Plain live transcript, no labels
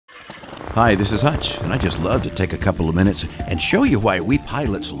Hi, this is Hutch, and I just love to take a couple of minutes and show you why we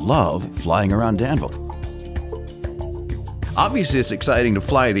pilots love flying around Danville. Obviously, it's exciting to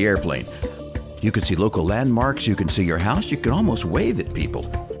fly the airplane. You can see local landmarks, you can see your house, you can almost wave at people.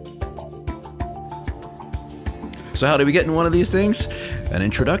 So how do we get in one of these things? An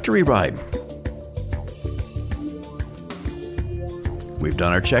introductory ride. We've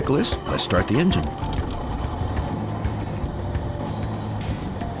done our checklist. Let's start the engine.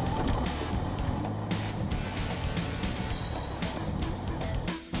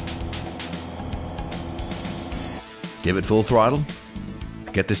 Give it full throttle.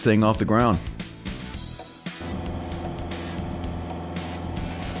 Get this thing off the ground.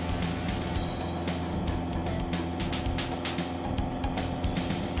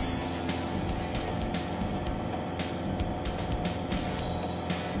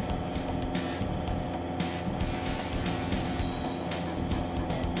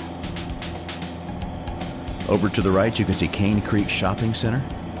 Over to the right, you can see Cane Creek Shopping Center.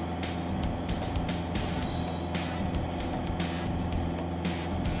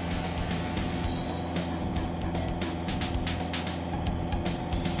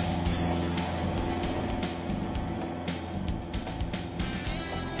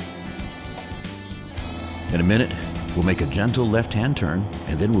 In a minute, we'll make a gentle left-hand turn,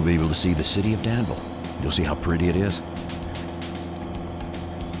 and then we'll be able to see the city of Danville. You'll see how pretty it is.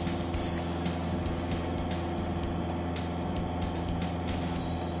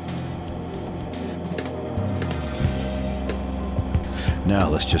 Now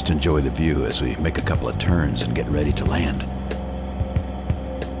let's just enjoy the view as we make a couple of turns and get ready to land.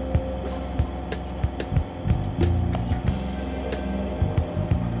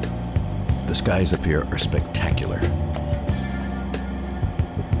 The skies up here are spectacular.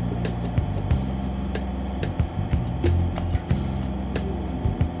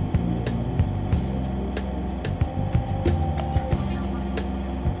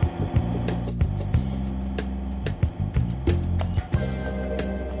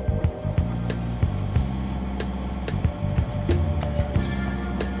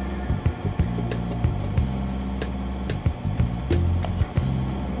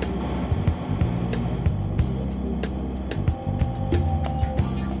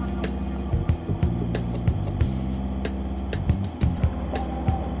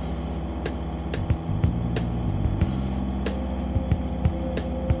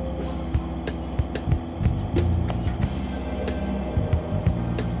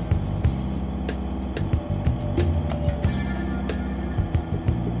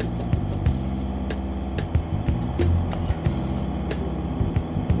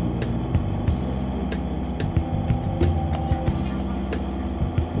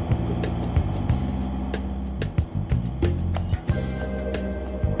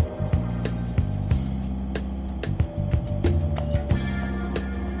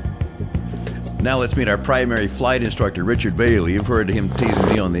 Now let's meet our primary flight instructor, Richard Bailey. You've heard him teasing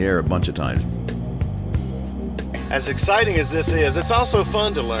me on the air a bunch of times. As exciting as this is, it's also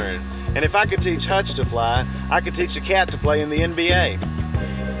fun to learn. And if I could teach Hutch to fly, I could teach a cat to play in the NBA.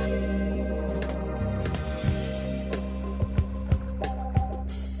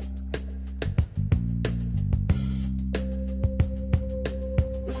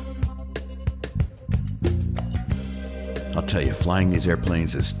 I'll tell you, flying these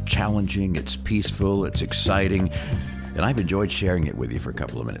airplanes is challenging, it's peaceful, it's exciting, and I've enjoyed sharing it with you for a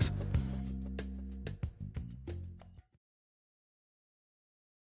couple of minutes.